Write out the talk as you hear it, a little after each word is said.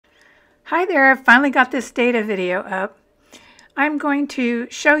Hi there, I've finally got this data video up. I'm going to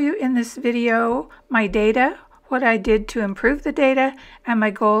show you in this video my data, what I did to improve the data, and my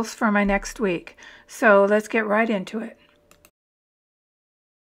goals for my next week. So let's get right into it.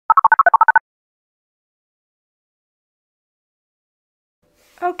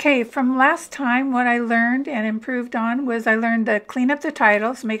 Okay, from last time what I learned and improved on was I learned to clean up the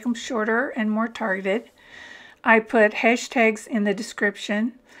titles, make them shorter and more targeted. I put hashtags in the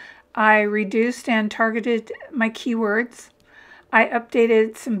description. I reduced and targeted my keywords. I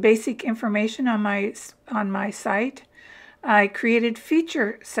updated some basic information on my site. I created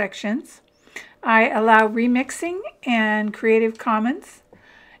feature sections. I allow remixing and Creative Commons.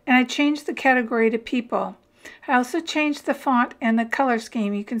 And I changed the category to people. I also changed the font and the color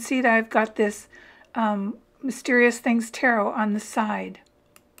scheme. You can see that I've got this Mysterious Things Tarot on the side.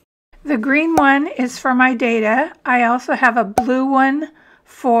 The green one is for my data. I also have a blue one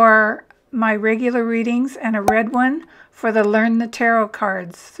for my regular readings and a red one for the Learn the Tarot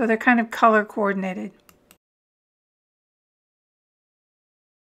cards. So they're kind of color coordinated.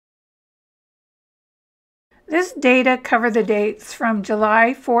 This data cover the dates from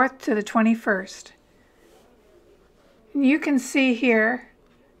July 4th to the 21st. You can see here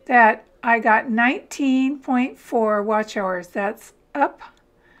that I got 19.4 watch hours. That's up.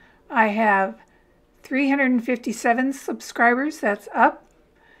 I have 357 subscribers. That's up.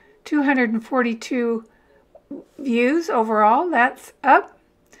 242 views overall. That's up.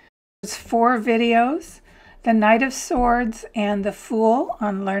 There's 4 videos. The Knight of Swords and the Fool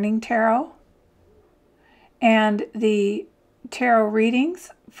on learning tarot. And the tarot readings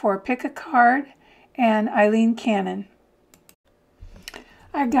for Pick a Card and Eileen Cannon.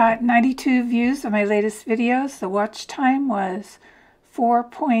 I got 92 views of my latest videos. The watch time was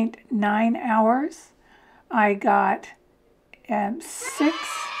 4.9 hours. I got 6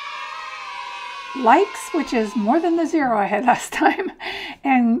 likes, which is more than the 0 I had last time,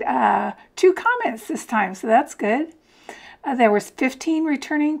 and 2 comments this time, so that's good. There was 15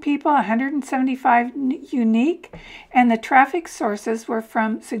 returning people, 175 unique, and the traffic sources were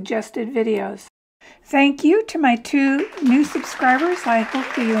from suggested videos. Thank you to my 2 new subscribers. I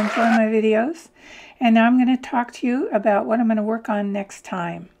hope that you enjoy my videos. And now I'm going to talk to you about what I'm going to work on next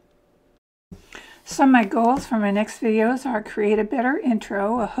time. Some of my goals for my next videos are create a better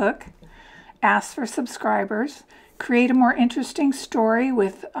intro, a hook, ask for subscribers, create a more interesting story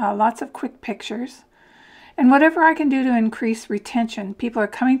with lots of quick pictures, and whatever I can do to increase retention. People are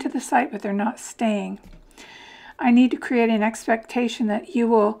coming to the site, but they're not staying. I need to create an expectation that you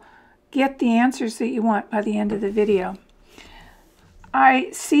will get the answers that you want by the end of the video.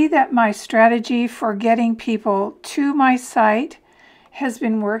 I see that my strategy for getting people to my site has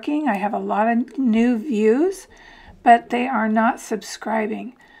been working. I have a lot of new views, but they are not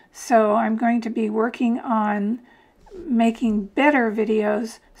subscribing. So I'm going to be working on making better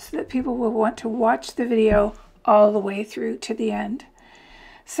videos so that people will want to watch the video all the way through to the end.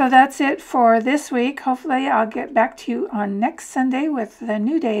 So that's it for this week. Hopefully I'll get back to you on next Sunday with the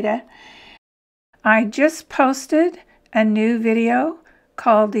new data. I just posted a new video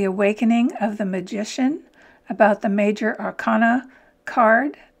called The Awakening of the Magician about the Major Arcana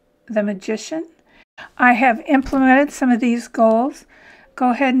card, the Magician. I have implemented some of these goals.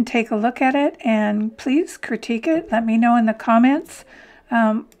 Go ahead and take a look at it and please critique it. Let me know in the comments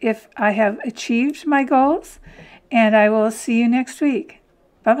if I have achieved my goals, and I will see you next week.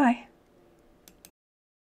 Bye-bye.